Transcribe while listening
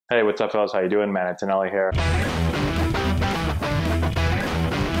Hey, what's up, fellas? How you doing? Man, Antonelli here.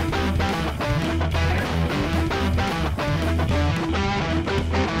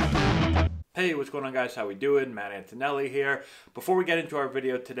 Hey, what's going on, guys? How we doing? Matt Antonelli here. Before we get into our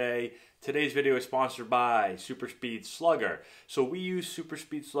video today, today's video is sponsored by Super Speed Slugger. So we use Super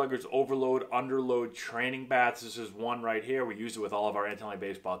Speed Slugger's overload, underload training bats. This is one right here. We use it with all of our Antonelli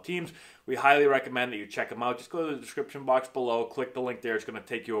baseball teams. We highly recommend that you check them out. Just go to the description box below, click the link there. It's going to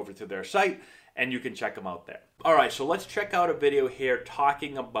take you over to their site, and you can check them out there. All right, so let's check out a video here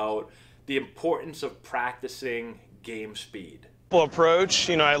talking about the importance of practicing game speed. Approach.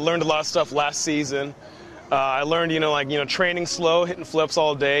 I learned a lot of stuff last season. I learned, training slow, hitting flips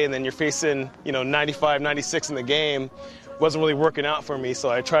all day, and then you're facing, 95, 96 in the game. Wasn't really working out for me, so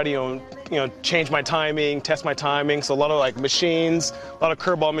I tried to, change my timing, test my timing. So a lot of machines, a lot of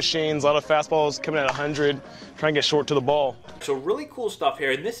curveball machines, a lot of fastballs coming at 100, trying to get short to the ball. So really cool stuff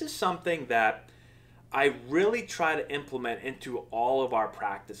here, and this is something that I really try to implement into all of our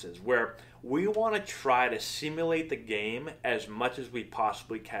practices, where we want to try to simulate the game as much as we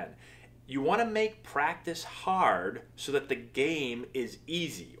possibly can. You want to make practice hard so that the game is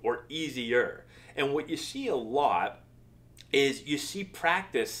easy or easier. And what you see a lot is you see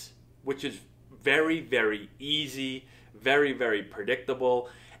practice which is very, very easy, very, very predictable.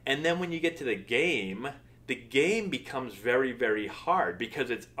 And then when you get to the game becomes very, very hard because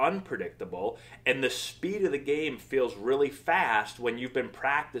it's unpredictable, and the speed of the game feels really fast when you've been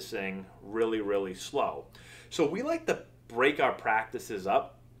practicing really, really slow. So we like to break our practices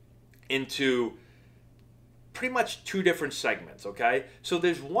up into pretty much two different segments, okay? So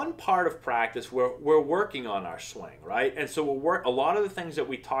there's one part of practice where we're working on our swing, right? And so a lot of the things that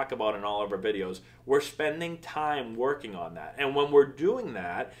we talk about in all of our videos, we're spending time working on that. And when we're doing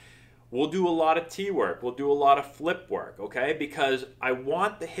that, we'll do a lot of tee work. We'll do a lot of flip work, okay? Because I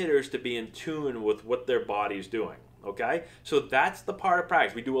want the hitters to be in tune with what their body's doing, okay? So that's the part of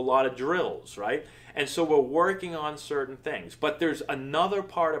practice. We do a lot of drills, right? And so we're working on certain things. But there's another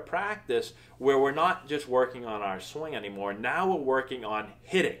part of practice where we're not just working on our swing anymore. Now we're working on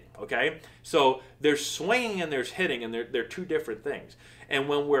hitting, okay? So there's swinging and there's hitting, and they're two different things. And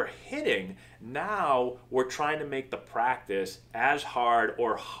when we're hitting, now we're trying to make the practice as hard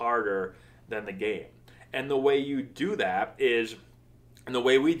or harder than the game. And the way you do that is, and the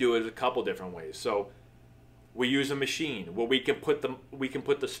way we do it is a couple different ways. So we use a machine where we can put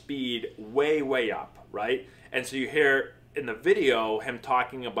the speed way, way up, right? And so you hear in the video him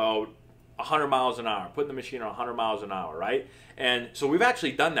talking about 100 miles an hour, putting the machine on 100 miles an hour, right? And so we've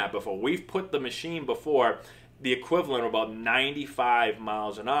actually done that before. We've put the machine before the equivalent of about 95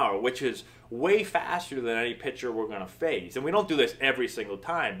 miles an hour, which is way faster than any pitcher we're going to face. And we don't do this every single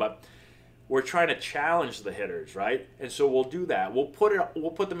time, but we're trying to challenge the hitters, right? And so we'll do that. We'll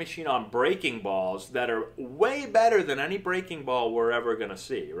put the machine on breaking balls that are way better than any breaking ball we're ever going to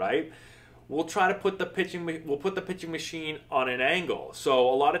see, right? We'll try to put the pitching machine on an angle. So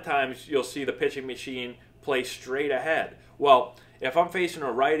a lot of times you'll see the pitching machine play straight ahead. Well, if I'm facing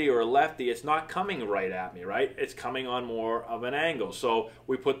a righty or a lefty, it's not coming right at me, right? It's coming on more of an angle. So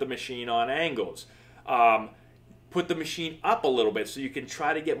we put the machine on angles. Put the machine up a little bit so you can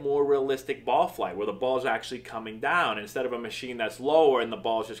try to get more realistic ball flight where the ball's actually coming down instead of a machine that's lower and the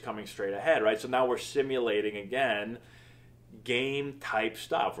ball's just coming straight ahead, right? So now we're simulating, again, game type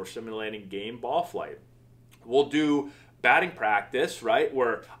stuff. We're simulating game ball flight. We'll do batting practice, right,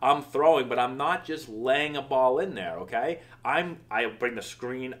 where I'm throwing, but I'm not just laying a ball in there, okay? I bring the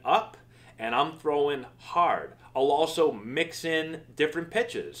screen up, and I'm throwing hard. I'll also mix in different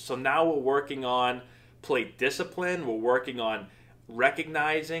pitches. So now we're working on plate discipline. We're working on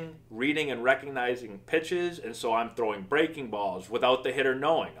reading and recognizing pitches, and so I'm throwing breaking balls without the hitter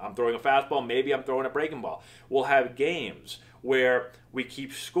knowing. I'm throwing a fastball, maybe I'm throwing a breaking ball. We'll have games where we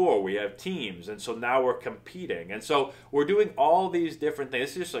keep score, we have teams, and so now we're competing. And so we're doing all these different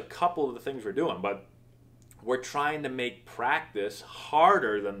things. This is just a couple of the things we're doing, but we're trying to make practice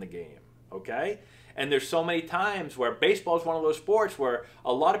harder than the game, okay? And there's so many times where baseball is one of those sports where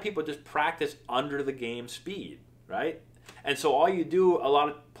a lot of people just practice under the game speed, right? And so all you do, a lot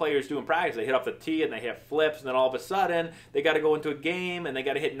of players do in practice, they hit off the tee and they hit flips, and then all of a sudden they got to go into a game and they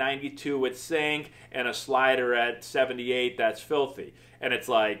got to hit 92 with sink and a slider at 78 that's filthy. And it's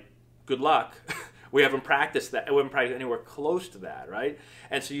like, good luck. We haven't practiced that. We haven't practiced anywhere close to that, right?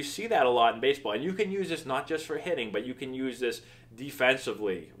 And so you see that a lot in baseball. And you can use this not just for hitting, but you can use this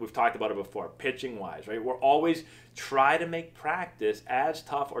defensively. We've talked about it before, pitching-wise, right? We're always try to make practice as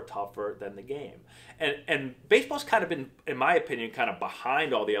tough or tougher than the game. And baseball's kind of been, in my opinion, kind of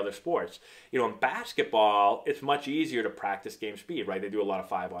behind all the other sports. You know, in basketball, it's much easier to practice game speed, right? They do a lot of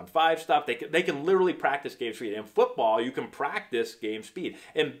 5-on-5 stuff. They can literally practice game speed. In football, you can practice game speed.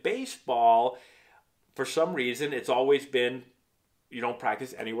 In baseball, for some reason, it's always been you don't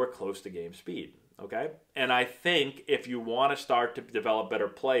practice anywhere close to game speed. Okay? And I think if you want to start to develop better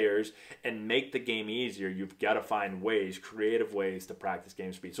players and make the game easier, you've got to find ways, creative ways to practice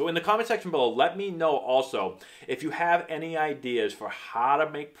game speed. So in the comment section below, let me know also if you have any ideas for how to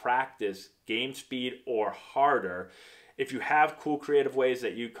make practice game speed or harder. If you have cool creative ways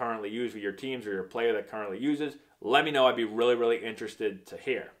that you currently use with your teams or your player that currently uses, let me know. I'd be really, really interested to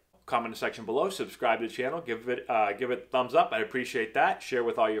hear. Comment in the section below, subscribe to the channel, give it a thumbs up. I'd appreciate that. Share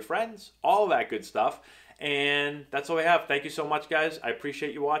with all your friends, all that good stuff. And that's all I have. Thank you so much, guys. I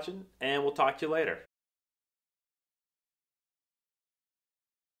appreciate you watching, and we'll talk to you later.